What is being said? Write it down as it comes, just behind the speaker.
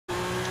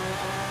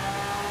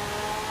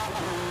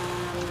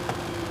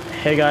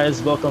Hey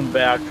guys, welcome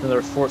back to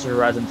another Forza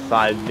Horizon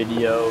 5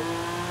 video.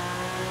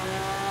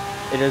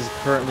 It is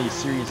currently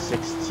Series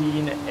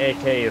 16,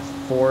 aka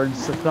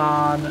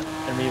Forza-thon,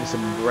 and we have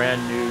some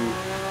brand new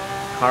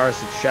cars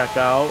to check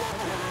out,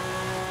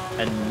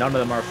 and none of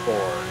them are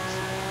Fords.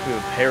 We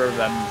have a pair of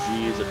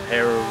MGs, a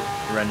pair of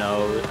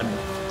Renaults, and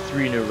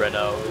 3 new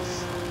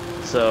Renaults.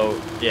 So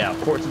yeah,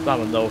 Forza-thon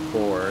with no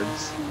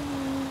Fords.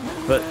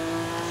 But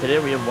today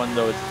we have one of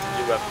those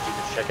new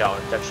MGs to check out,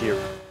 and it's actually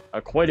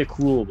quite a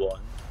cool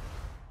one.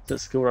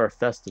 Let's go to our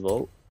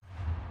festival.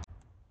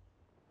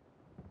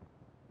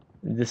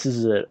 This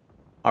is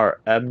our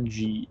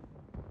MG6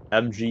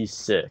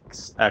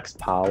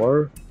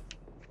 Xpower.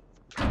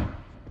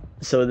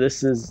 So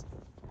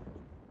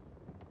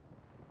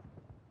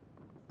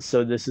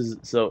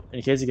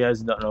in case you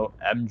guys don't know,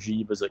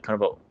 MG was a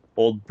kind of an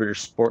old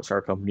British sports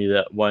car company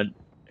that went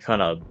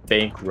kind of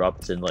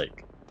bankrupt in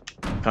like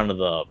kind of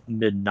the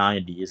mid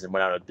 90s and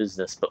went out of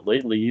business. But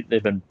lately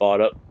they've been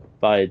bought up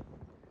by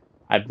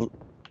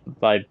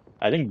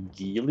I think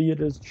Geely, it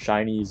is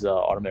Chinese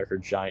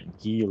automaker giant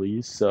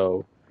Geely.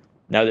 So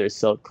now they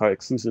sell car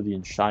exclusively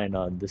in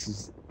China, and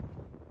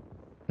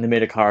they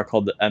made a car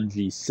called the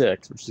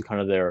MG6, which is kind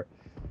of their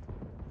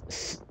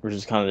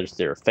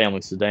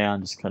family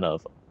sedan, just kind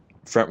of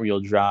front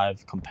wheel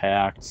drive,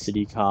 compact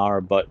city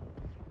car. But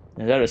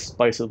they had to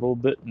spice it a little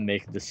bit and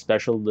make the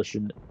special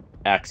edition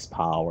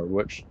Xpower,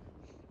 which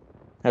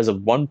has a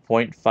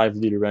 1.5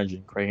 liter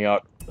engine cranking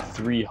out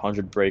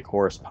 300 brake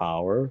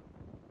horsepower,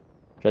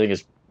 which I think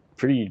is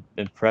pretty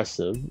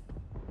impressive.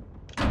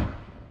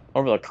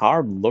 Over the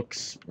car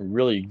looks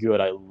really good.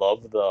 I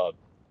love the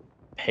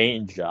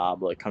paint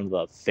job, like kind of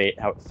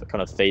how it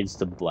kind of fades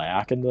to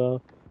black in the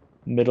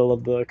middle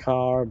of the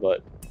car,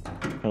 but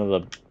kind of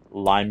the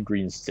lime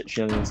green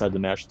stitching on the inside to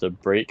match the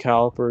brake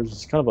calipers.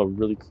 It's kind of a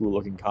really cool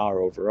looking car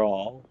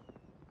overall.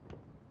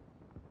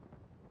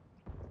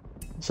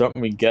 So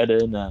we get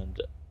in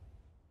and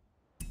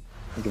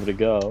give it a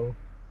go.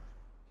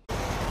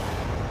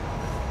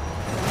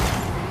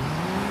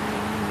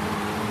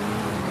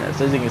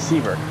 So as you can see,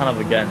 we're kind of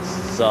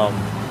against some,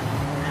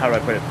 how do I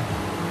put it, a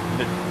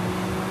bit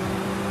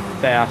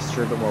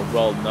faster, but more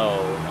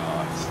well-known,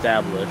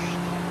 established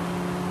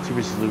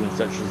super saloons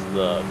such as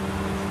the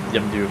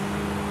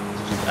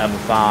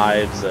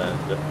M5s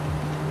and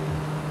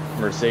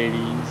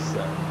Mercedes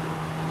and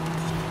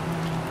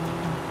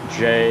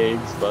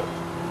Jags. But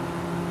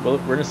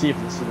we're gonna see if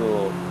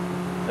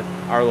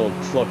our little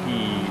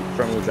plucky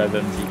front-wheel drive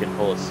MG can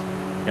hold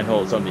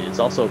its own. It's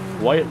also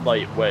quite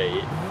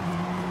lightweight.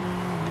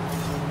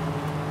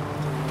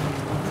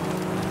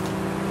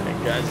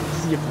 Guys, you can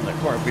see it from the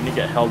corner. If we didn't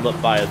get held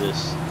up by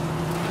this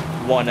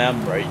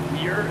 1M right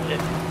here,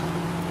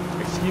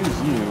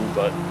 excuse you,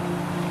 but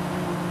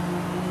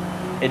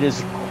it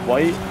is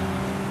quite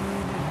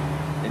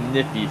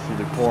nippy through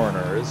the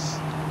corners.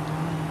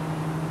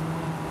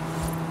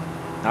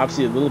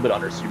 Obviously, a little bit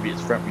understeer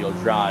its front wheel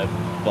drive,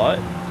 but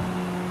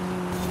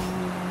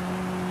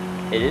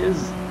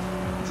it's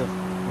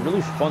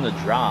really fun to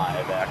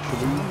drive,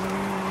 actually.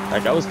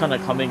 Like, I was kind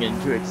of coming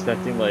into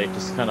expecting, like,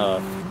 just kind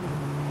of,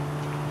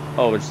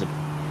 I was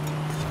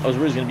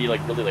really gonna be like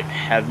really like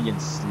heavy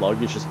and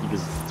sluggish, just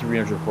because it's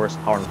 300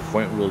 horsepower and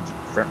front wheel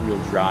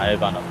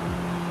drive on a.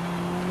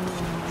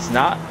 It's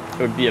not. It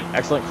would be an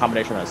excellent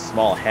combination on a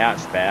small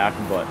hatchback,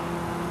 but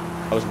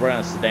I was working on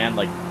a sedan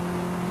like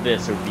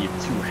this. It would be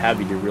too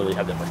heavy to really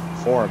have that much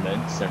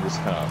performance, and just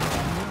kind of.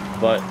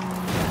 But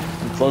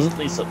I'm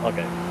pleasantly still a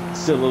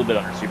little bit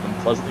understeer. I'm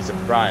pleasantly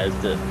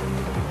surprised that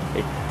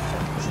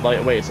it's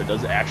lightweight, so it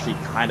does actually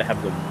kind of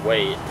have the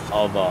weight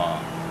of a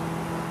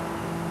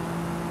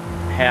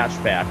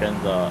hatchback, and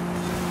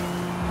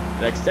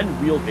the extended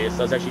wheelbase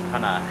does actually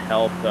kind of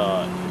help.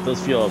 It does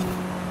feel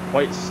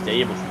quite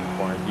stable through the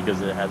corners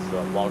because it has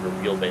a longer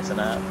wheelbase than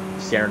that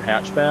standard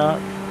hatchback.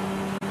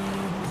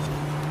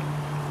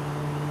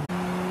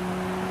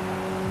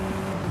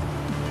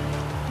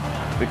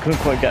 We couldn't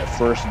quite get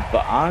first,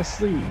 but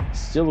honestly,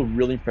 still a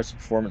really impressive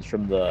performance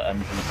from the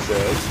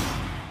MG6.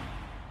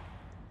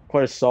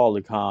 Quite a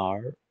solid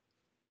car.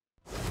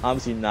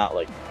 Obviously not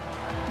like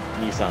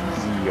Nissan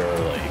Z or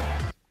like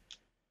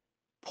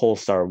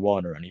Polestar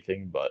 1 or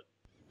anything, but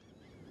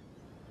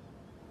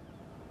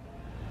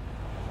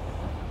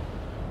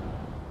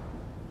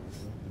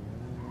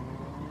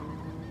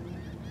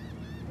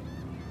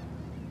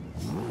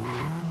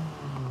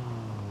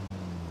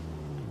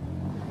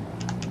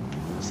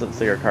so let's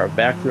take our car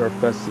back to our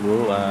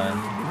festival and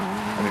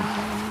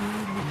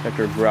check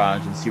our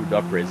garage and see what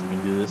upgrades we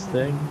can do this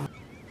thing.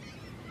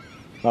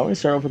 I want to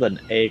start off with an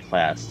A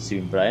class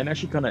soon, but I am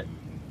actually kind of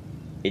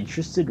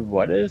interested.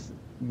 What if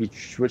we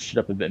switched it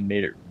up a bit and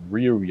made it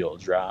rear-wheel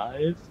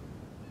drive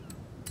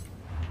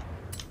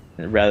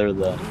rather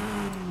than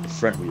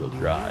front-wheel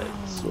drive?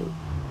 So,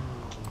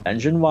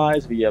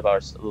 engine-wise, we have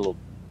our little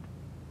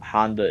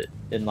Honda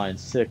inline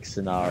 6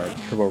 in our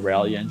turbo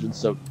rally engine,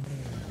 so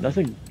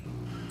nothing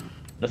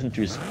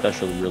too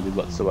special really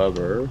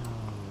whatsoever.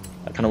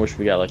 I kind of wish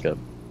we got like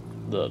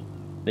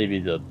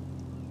maybe the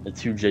a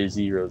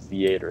 2J0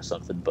 V8 or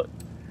something, but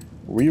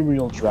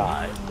rear-wheel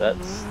drive,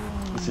 it's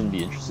gonna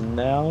be interesting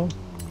now.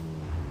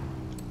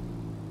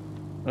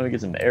 Let me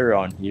get some air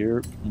on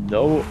here.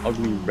 No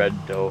ugly red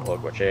tow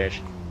hook, which I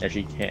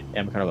actually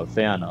am kind of a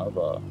fan of.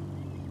 Well,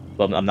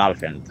 I'm not a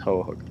fan of the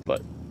tow hook,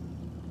 but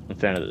I'm a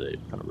fan of they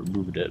kind of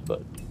removed it.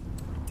 But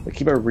we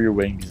keep our rear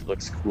wing because it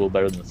looks cool,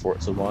 better than the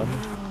Forza one.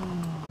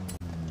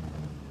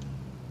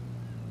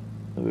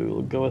 So we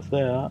will go with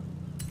that.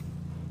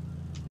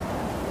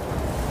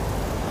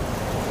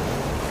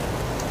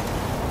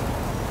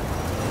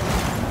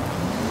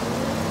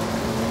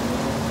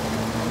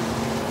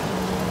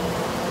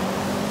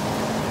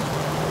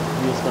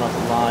 Wheels spin off the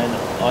line,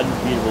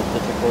 unbeatable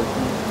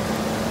difficulty.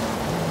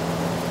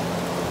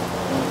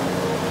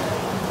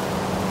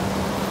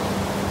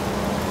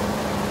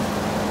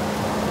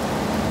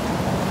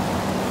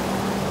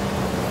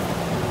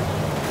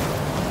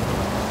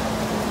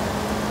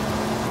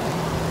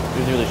 It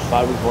was nearly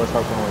 5 weeks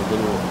horsepower from a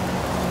little.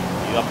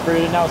 You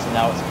upgraded now, so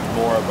now it's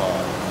more of a.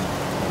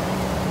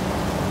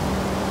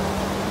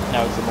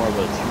 Now it's more of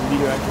a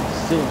 2-liter engine.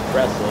 It's still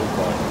impressive,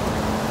 but.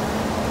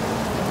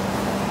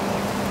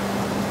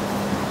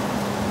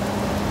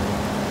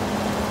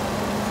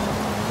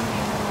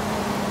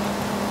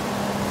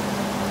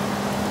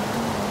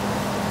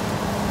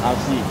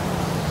 Obviously,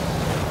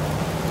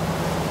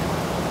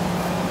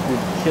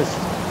 we've kissed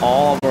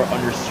all of our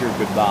understeer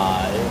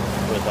goodbye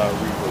with our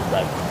rear-wheel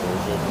drive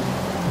conversion.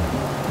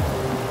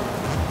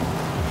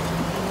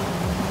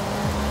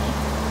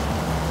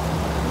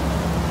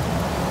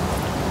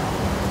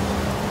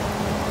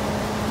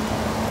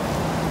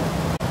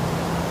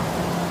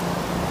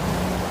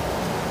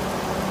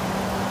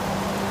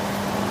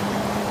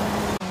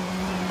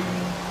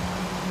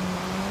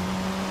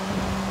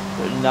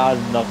 But not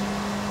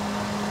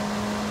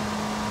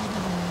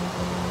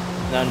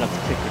enough to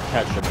kick the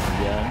catch-up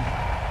again.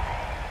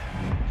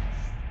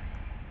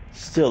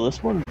 Still,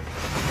 this one,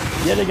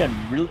 yet again,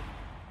 really,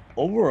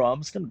 overall,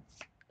 I'm just gonna,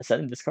 I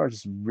think this car is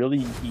just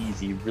really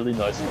easy, really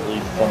nice, and really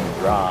fun to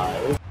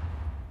drive.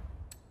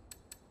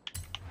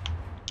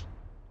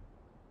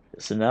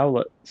 So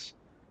now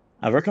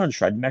I've worked on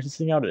tried to max this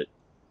thing out. It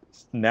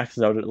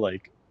maxes out at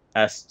like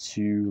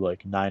S2,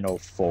 like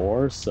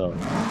 904, so.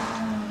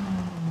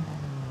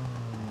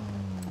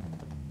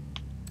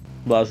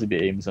 We'll obviously be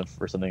aiming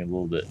for something a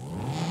little bit.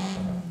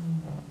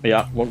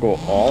 Yeah, won't go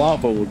all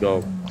out, but we'll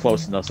go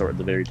close enough so we're at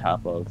the very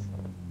top of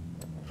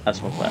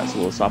S1 class. So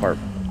we'll swap our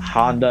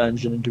Honda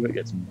engine into it,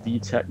 get some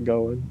VTEC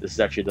going. This is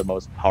actually the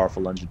most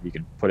powerful engine we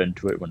can put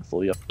into it when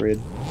fully upgraded.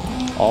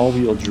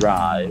 All-wheel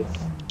drive.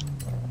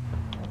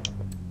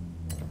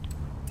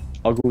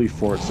 Ugly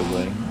Forza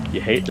wing.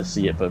 You hate to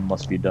see it, but it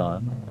must be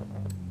done.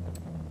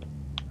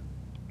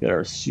 Get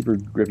our super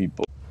grippy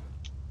bolt.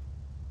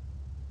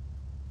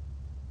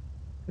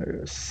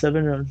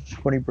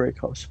 720 brake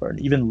horsepower, and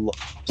even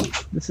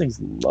this thing's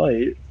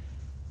light.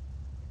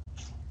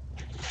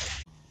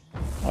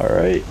 All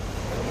right,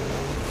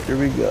 here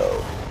we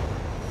go.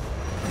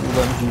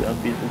 MG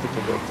unbeatable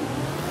difficulty.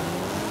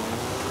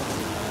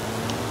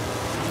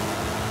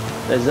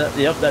 Is that?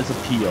 Yep, that's a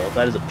Peel.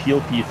 That is a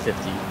Peel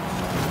P50.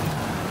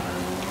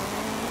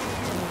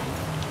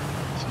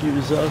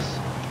 Excuse us.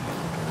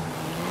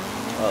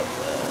 Oh,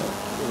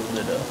 a little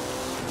bit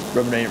of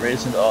Ruminating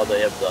Racing. Oh,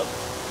 they have the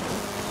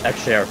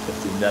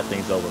XR15, that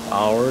thing's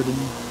overpowered.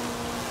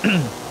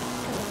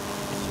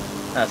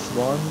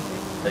 S1,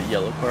 that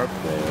yellow car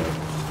up there.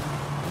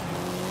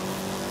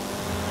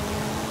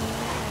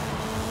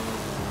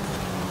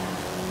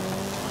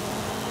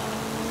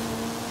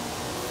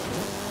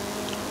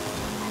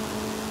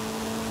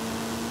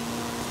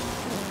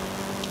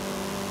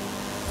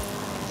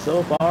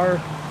 So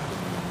far,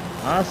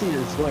 honestly,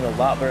 it's going a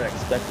lot better than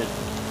expected.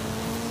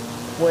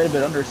 Quite a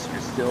bit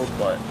understeer still,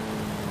 but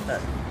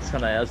that's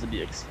kind of has to be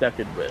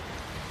expected with.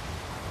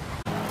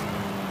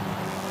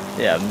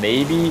 Yeah,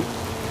 maybe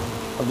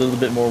a little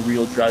bit more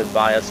real drive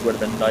bias would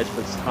have been nice for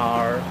this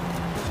car.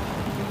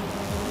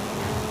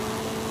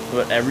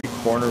 But every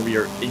corner we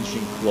are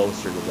inching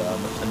closer to them,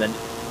 and then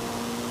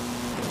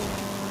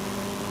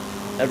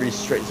every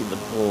straight seems to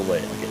pull away.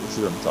 Okay, this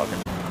is what I'm talking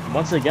about.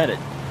 Once again,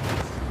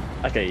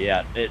 okay,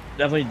 yeah, it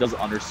definitely does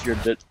understeer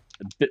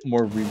a bit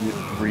more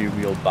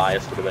rear-wheel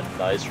bias would have been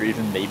nice, or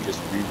even maybe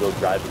just rear-wheel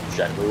drive in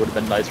general would have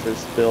been nice for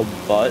this build,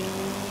 but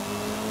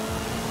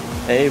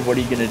hey, what are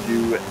you gonna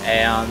do?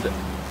 And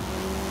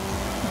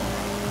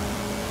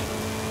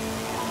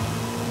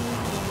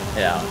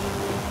yeah,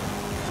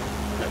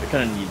 we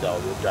kind of need the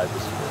all-wheel drive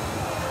this build.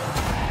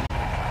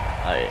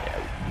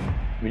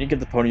 We didn't get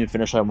the podium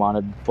finish I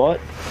wanted, but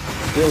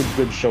still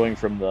good showing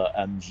from the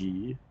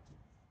MG.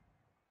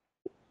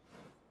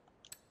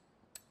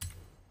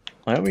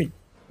 Why don't we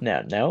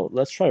now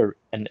let's try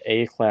an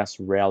A-class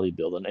rally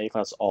build, an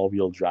A-class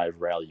all-wheel drive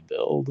rally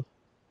build.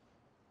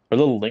 Our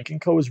little Lincoln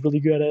Co is really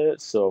good at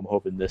it, so I'm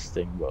hoping this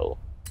thing will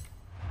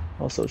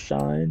also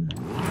shine.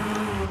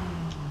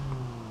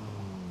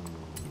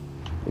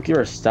 We'll keep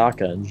our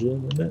stock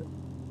engine in it,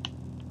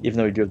 even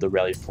though we do have the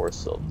rally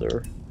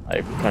 4-cylinder.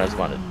 I kind of just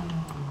wanted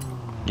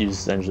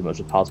use the engine as much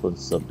as possible.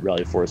 So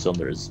rally 4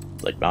 cylinders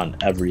like on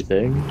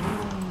everything.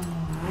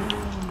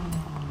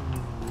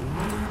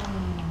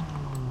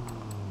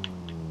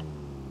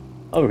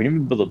 Oh, we can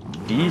even build a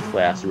B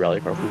class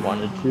rally car if we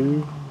wanted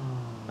to.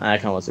 I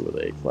kind of want to stick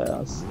with A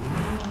class.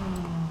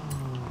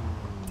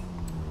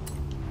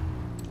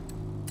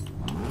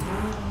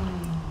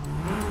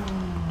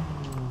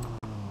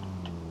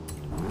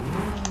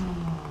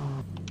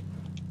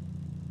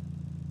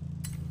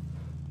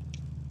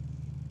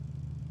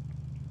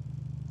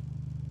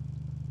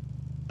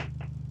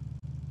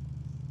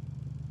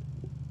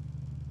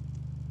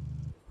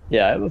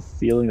 Yeah, I have a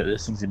feeling that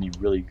this thing's gonna be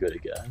really good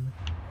again.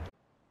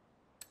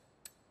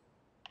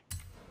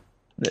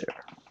 There.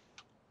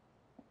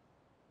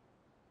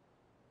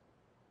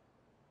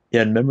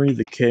 Yeah, in memory,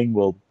 the king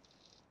will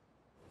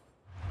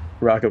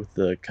rock up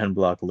the Ken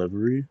Block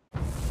livery.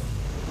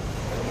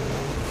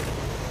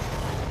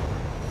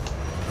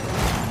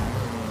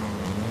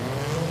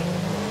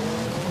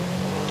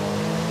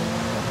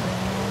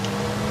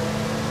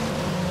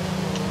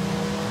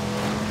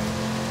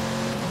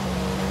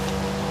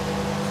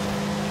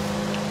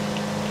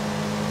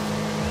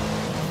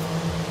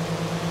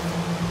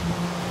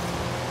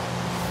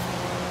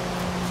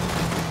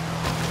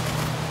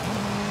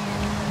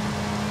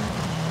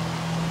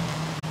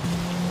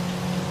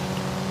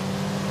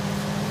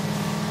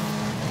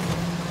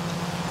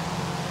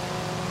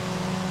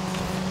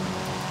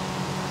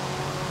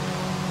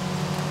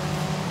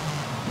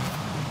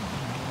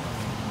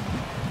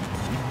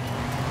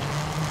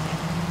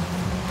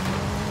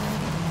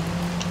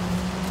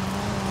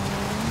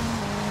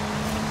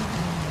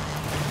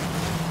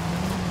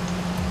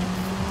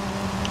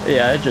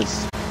 Yeah, it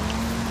just,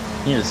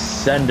 you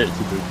just send it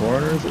to the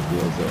corners, it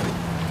feels like.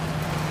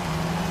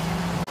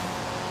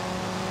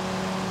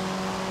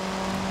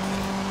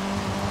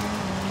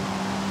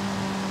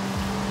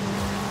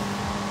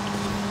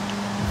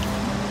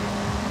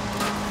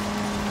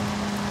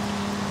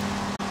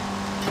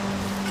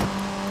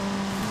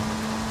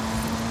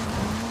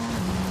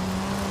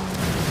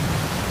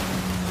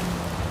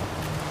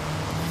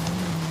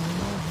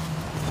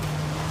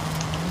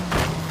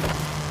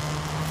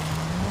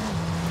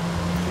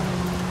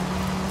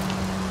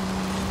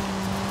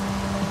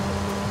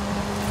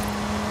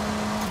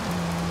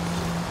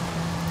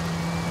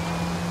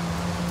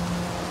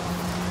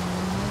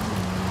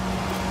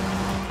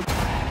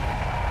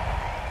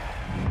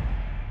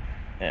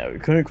 Yeah, we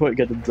couldn't quite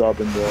get the dub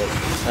in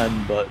the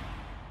end, but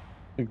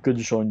a good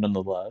showing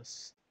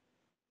nonetheless.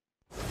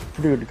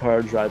 Pretty good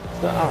car drive.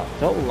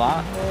 Felt a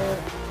lot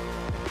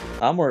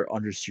more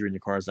understeering the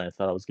cars than I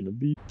thought I was gonna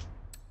be.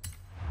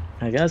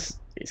 I guess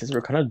since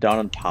we're kind of down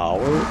on power,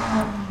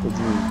 we'll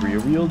do a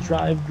rear-wheel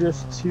drive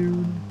drift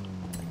tune.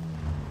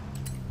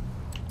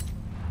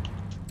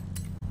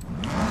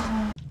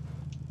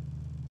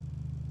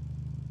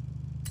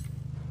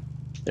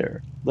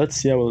 There. Let's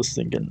see how this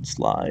thing can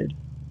slide.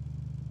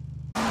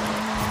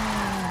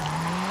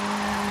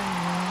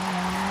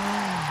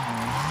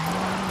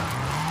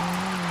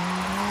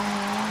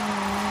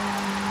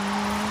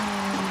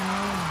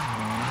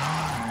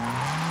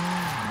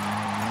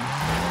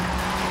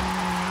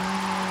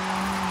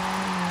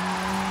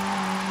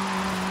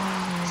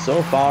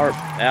 So far,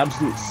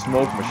 absolute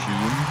smoke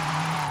machine.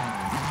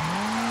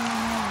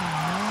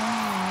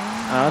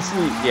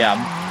 Honestly, yeah,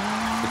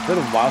 it's been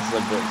a while since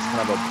I've built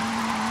kind of a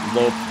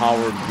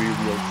low-powered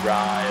rear-wheel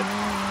drive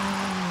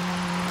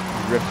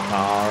drift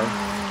car.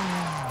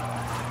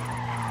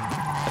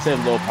 I say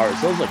low power, it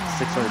still has like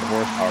 600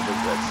 horsepower, but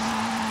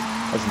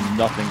that's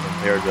nothing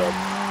compared to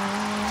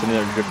some of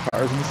the other drift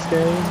cars in this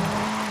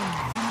game.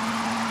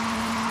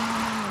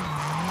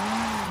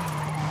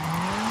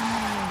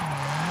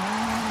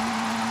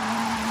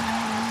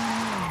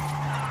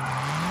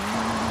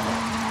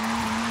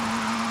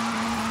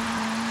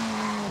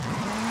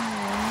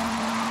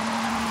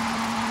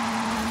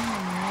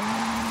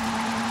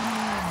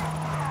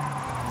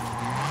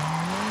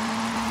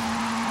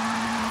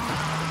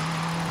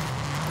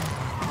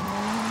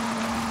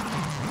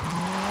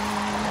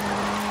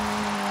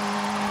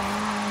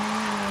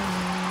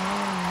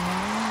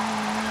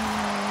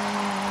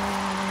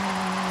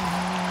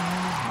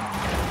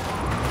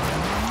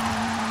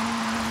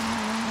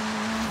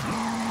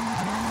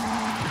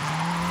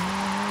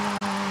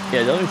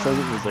 Yeah, the only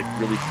trouble was like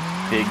really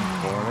big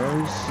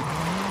corners.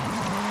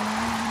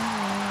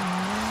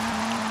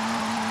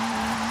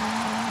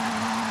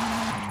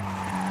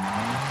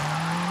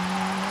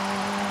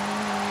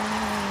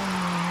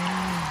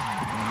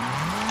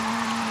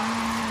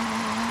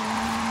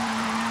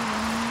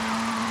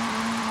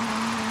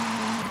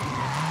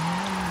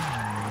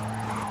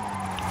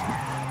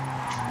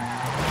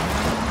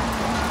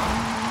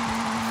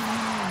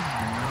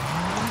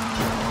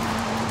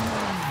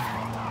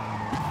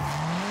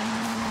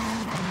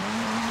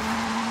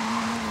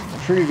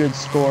 Pretty good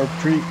score,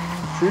 pretty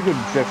good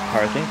drift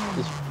car. I think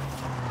this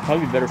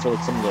probably be better for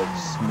like some of the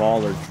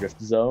smaller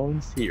drift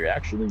zones. Here,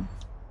 actually,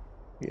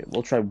 yeah,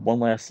 we'll try one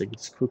last thing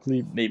just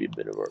quickly. Maybe a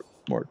bit of a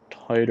more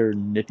tighter,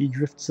 nippy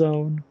drift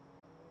zone.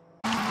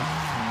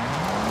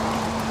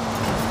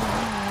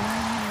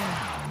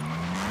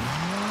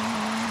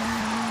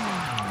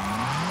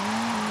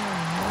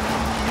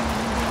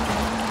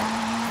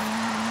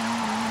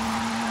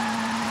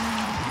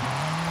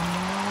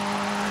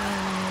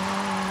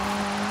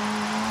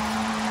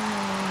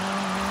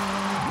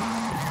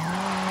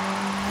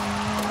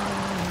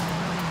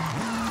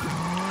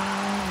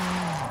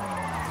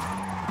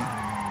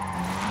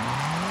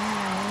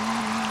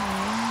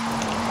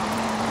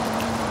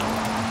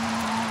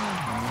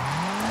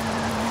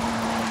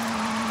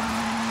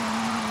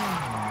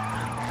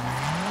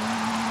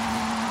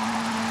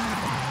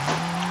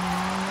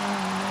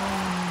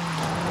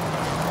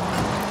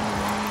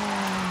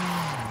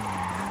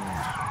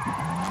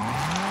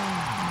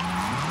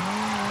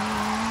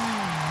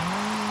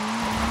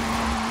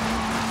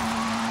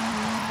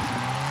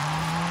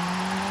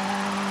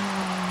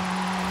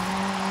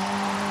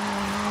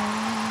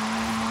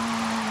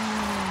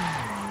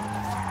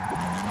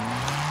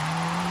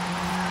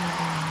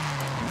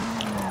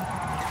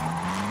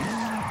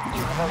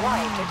 have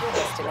arrived at your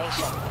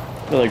destination.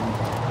 Like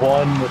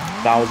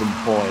 1,000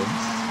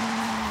 points.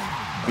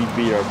 We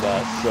beat our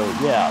best. So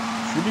yeah,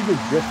 pretty good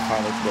drift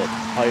car like the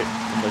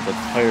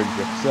tire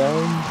drift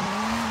zone.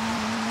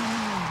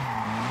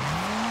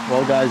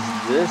 Well, guys,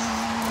 this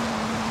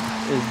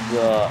is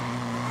the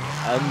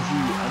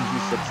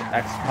MG6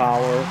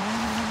 Xpower.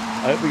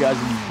 I hope you guys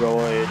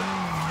enjoyed.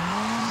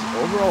 It's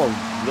overall a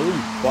really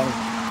fun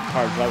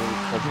car drive.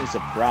 Pleasantly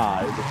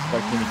surprised,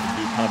 expecting it to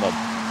be kind of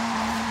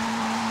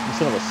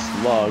a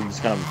slug,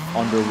 just kind of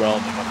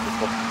underwhelming on this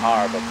whole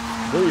car, but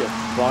really a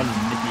fun,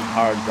 nippy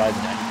car drive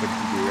in any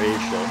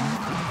configuration.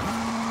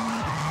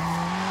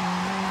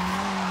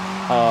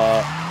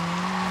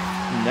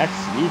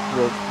 Next week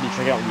we'll be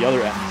checking out the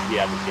other MG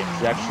out of the game.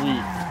 It's actually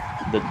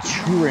the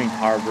touring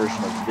car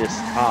version of this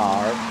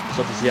car.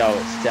 So to see how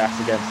it stacks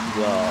against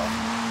the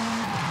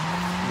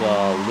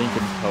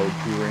Lincoln Co.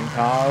 touring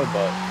car.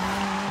 But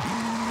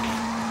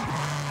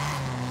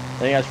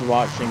thank you guys for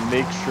watching.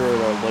 Make sure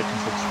to like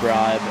and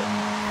subscribe, and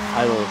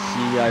I will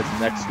see you guys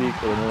next week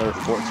with another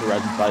Forza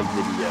Horizon 5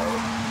 video.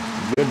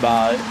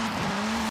 Goodbye.